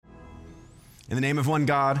In the name of one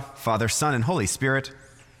God, Father, Son, and Holy Spirit,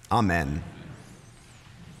 amen.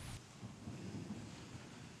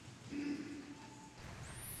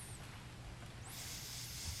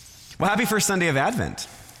 Well, happy first Sunday of Advent.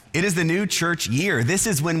 It is the new church year. This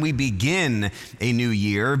is when we begin a new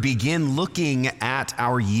year, begin looking at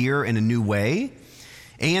our year in a new way.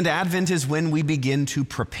 And Advent is when we begin to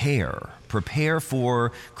prepare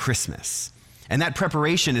for Christmas. And that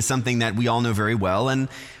preparation is something that we all know very well. And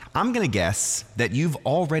I'm going to guess that you've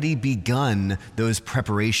already begun those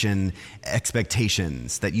preparation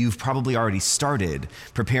expectations, that you've probably already started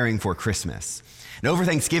preparing for Christmas. And over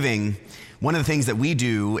Thanksgiving, one of the things that we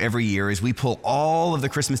do every year is we pull all of the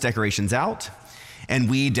Christmas decorations out and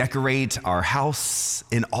we decorate our house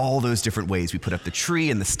in all those different ways. We put up the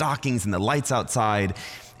tree and the stockings and the lights outside.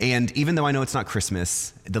 And even though I know it's not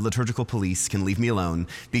Christmas, the liturgical police can leave me alone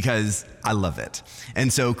because I love it.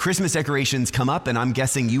 And so Christmas decorations come up, and I'm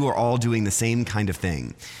guessing you are all doing the same kind of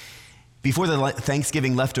thing. Before the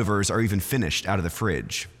Thanksgiving leftovers are even finished out of the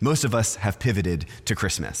fridge, most of us have pivoted to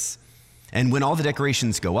Christmas. And when all the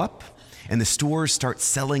decorations go up and the stores start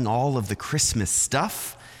selling all of the Christmas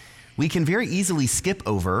stuff, we can very easily skip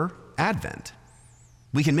over Advent.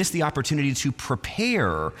 We can miss the opportunity to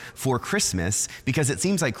prepare for Christmas because it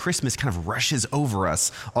seems like Christmas kind of rushes over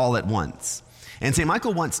us all at once. And St.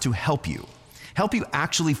 Michael wants to help you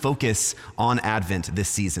actually focus on Advent this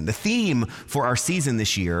season. The theme for our season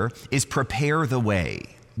this year is prepare the way.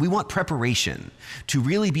 We want preparation to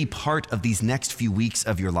really be part of these next few weeks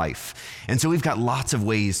of your life. And so we've got lots of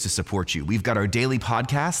ways to support you. We've got our daily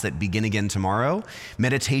podcasts that begin again tomorrow,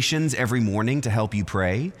 meditations every morning to help you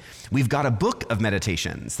pray. We've got a book of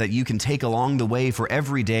meditations that you can take along the way for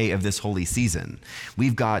every day of this holy season.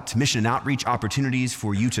 We've got mission and outreach opportunities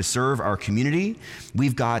for you to serve our community.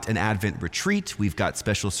 We've got an Advent retreat. We've got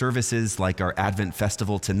special services like our Advent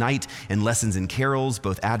festival tonight and lessons and carols,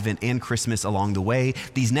 both Advent and Christmas along the way.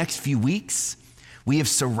 These next few weeks, we have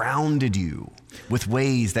surrounded you with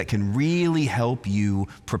ways that can really help you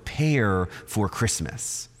prepare for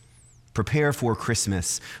Christmas. Prepare for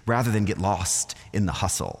Christmas rather than get lost in the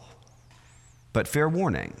hustle. But fair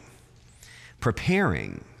warning,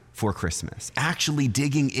 preparing for Christmas, actually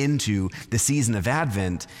digging into the season of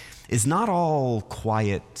Advent is not all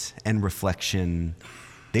quiet and reflection.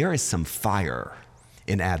 There is some fire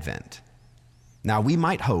in Advent. Now, we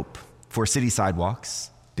might hope for city sidewalks,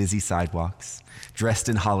 busy sidewalks, dressed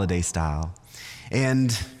in holiday style.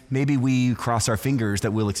 And maybe we cross our fingers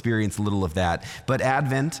that we'll experience a little of that. But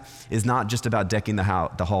Advent is not just about decking the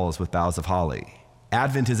halls with boughs of holly.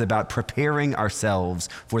 Advent is about preparing ourselves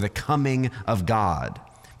for the coming of God,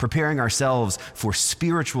 preparing ourselves for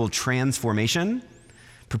spiritual transformation,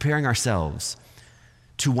 preparing ourselves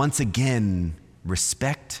to once again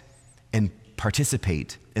respect and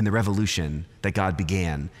participate in the revolution that God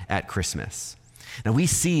began at Christmas. Now, we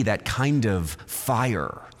see that kind of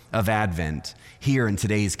fire of Advent here in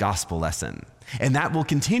today's gospel lesson. And that will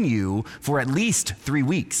continue for at least 3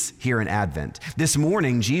 weeks here in Advent. This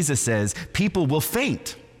morning, Jesus says, people will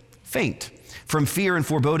faint from fear and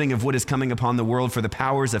foreboding of what is coming upon the world, for the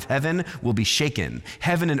powers of heaven will be shaken.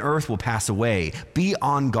 Heaven and earth will pass away. Be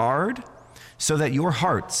on guard so that your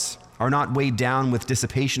hearts are not weighed down with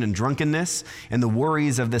dissipation and drunkenness and the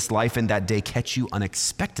worries of this life, and that day catch you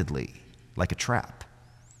unexpectedly like a trap.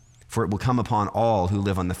 For it will come upon all who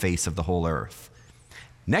live on the face of the whole earth.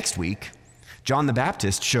 Next week, John the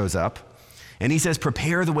Baptist shows up and he says,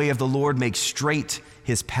 prepare the way of the Lord, make straight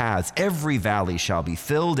his paths. Every valley shall be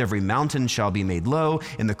filled, every mountain shall be made low,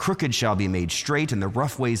 and the crooked shall be made straight, and the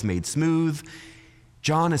rough ways made smooth.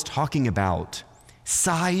 John is talking about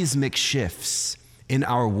seismic shifts in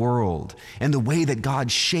our world and the way that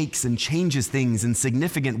God shakes and changes things in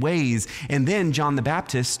significant ways. And then John the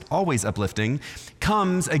Baptist, always uplifting,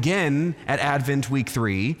 comes again at Advent week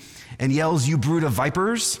 3 and yells, you brood of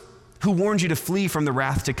vipers, who warned you to flee from the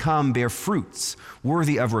wrath to come, bear fruits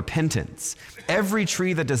worthy of repentance. Every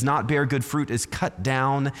tree that does not bear good fruit is cut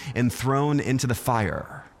down and thrown into the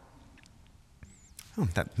fire. Oh,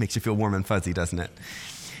 that makes you feel warm and fuzzy, doesn't it?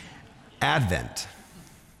 Advent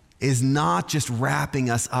is not just wrapping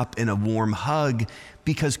us up in a warm hug,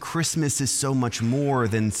 because Christmas is so much more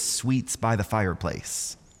than sweets by the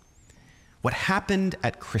fireplace. What happened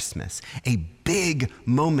at Christmas, a big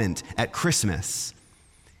moment at Christmas,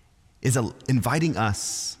 is inviting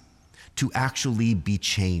us to actually be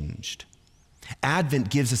changed. Advent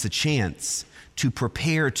gives us a chance to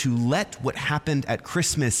prepare to let what happened at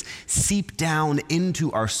Christmas seep down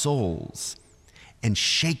into our souls and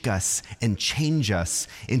shake us and change us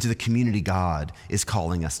into the community God is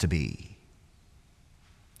calling us to be.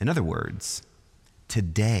 In other words,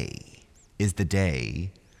 today is the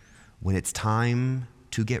day when it's time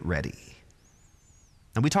to get ready.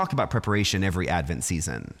 Now, we talk about preparation every Advent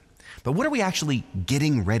season, but what are we actually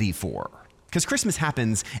getting ready for? Because Christmas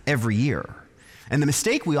happens every year. And the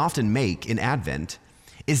mistake we often make in Advent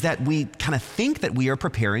is that we kind of think that we are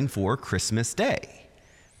preparing for Christmas Day,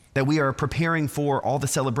 that we are preparing for all the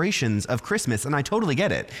celebrations of Christmas. And I totally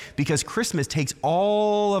get it, because Christmas takes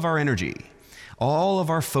all of our energy, all of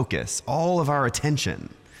our focus, all of our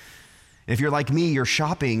attention. If you're like me, you're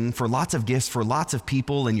shopping for lots of gifts for lots of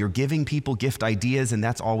people, and you're giving people gift ideas, and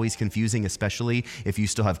that's always confusing, especially if you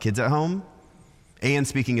still have kids at home. And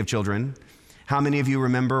speaking of children, how many of you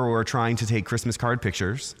remember or are trying to take Christmas card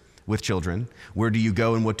pictures with children? Where do you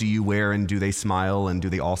go and what do you wear, and do they smile, and do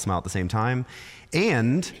they all smile at the same time?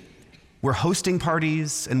 And we're hosting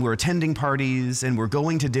parties, and we're attending parties, and we're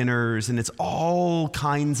going to dinners, and it's all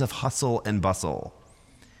kinds of hustle and bustle.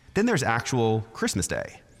 Then there's actual Christmas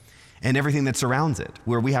Day and everything that surrounds it,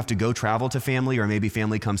 where we have to go travel to family, or maybe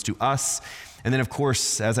family comes to us. And then, of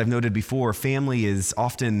course, as I've noted before, family is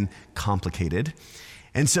often complicated.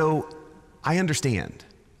 And so I understand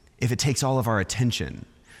if it takes all of our attention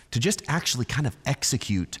to just actually kind of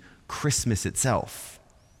execute Christmas itself.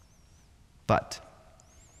 But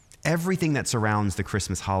everything that surrounds the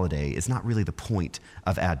Christmas holiday is not really the point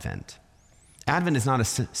of Advent. Advent is not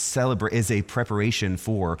is a preparation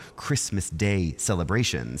for Christmas Day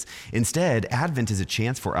celebrations. Instead, Advent is a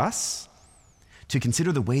chance for us to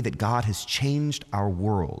consider the way that God has changed our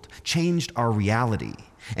world, changed our reality,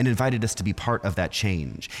 and invited us to be part of that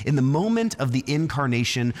change. In the moment of the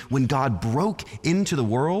incarnation, when God broke into the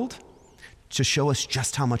world to show us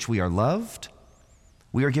just how much we are loved,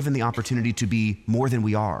 we are given the opportunity to be more than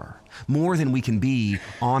we are, more than we can be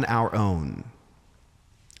on our own.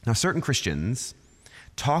 Now, certain Christians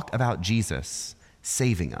talk about Jesus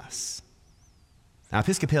saving us. Now,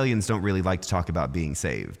 Episcopalians don't really like to talk about being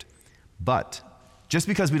saved, but just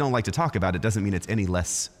because we don't like to talk about it doesn't mean it's any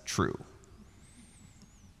less true.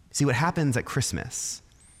 See, what happens at Christmas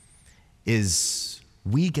is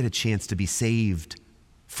we get a chance to be saved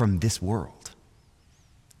from this world.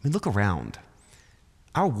 I mean, look around.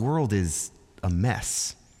 Our world is a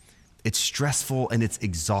mess. It's stressful and it's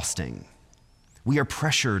exhausting. We are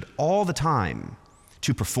pressured all the time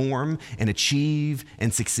to perform and achieve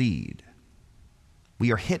and succeed.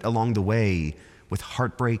 We are hit along the way with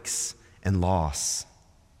heartbreaks and loss.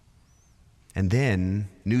 And then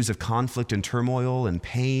news of conflict and turmoil and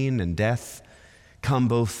pain and death come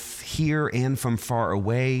both here and from far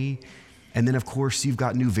away. And then, of course, you've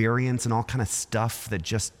got new variants and all kind of stuff that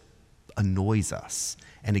just annoys us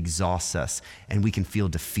and exhausts us, and we can feel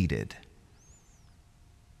defeated.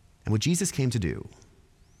 And what Jesus came to do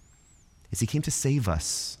is he came to save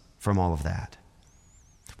us from all of that.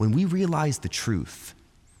 When we realize the truth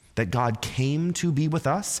that God came to be with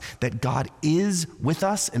us, that God is with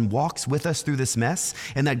us and walks with us through this mess,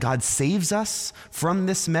 and that God saves us from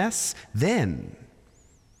this mess, then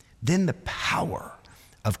the power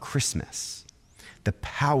of Christmas, the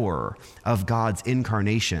power of God's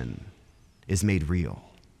incarnation is made real.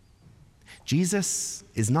 Jesus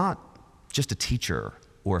is not just a teacher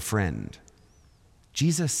or a friend.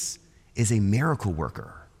 Jesus is a miracle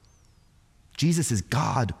worker. Jesus is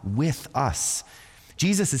God with us.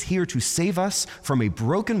 Jesus is here to save us from a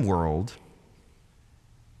broken world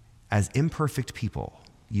as imperfect people,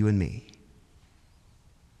 you and me.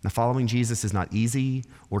 Now, following Jesus is not easy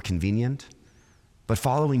or convenient, but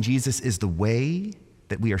following Jesus is the way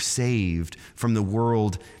that we are saved from the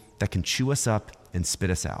world that can chew us up and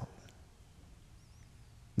spit us out.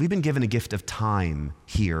 We've been given a gift of time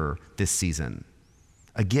here this season,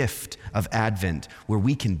 a gift of Advent where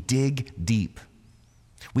we can dig deep.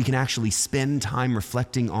 We can actually spend time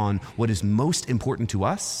reflecting on what is most important to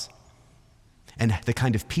us and the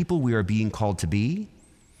kind of people we are being called to be.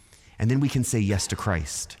 And then we can say yes to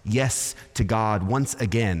Christ, yes to God once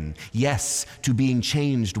again, yes to being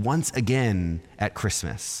changed once again at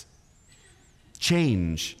Christmas.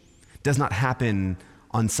 Change does not happen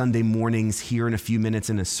on Sunday mornings here in a few minutes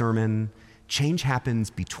in a sermon. Change happens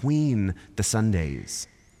between the Sundays.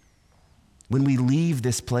 When we leave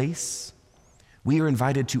this place, we are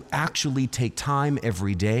invited to actually take time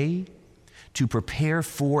every day to prepare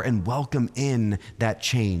for and welcome in that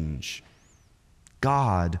change.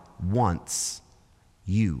 God wants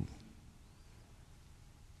you.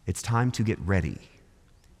 It's time to get ready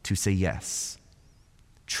to say yes,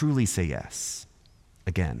 truly say yes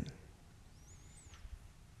again.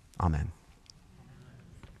 Amen.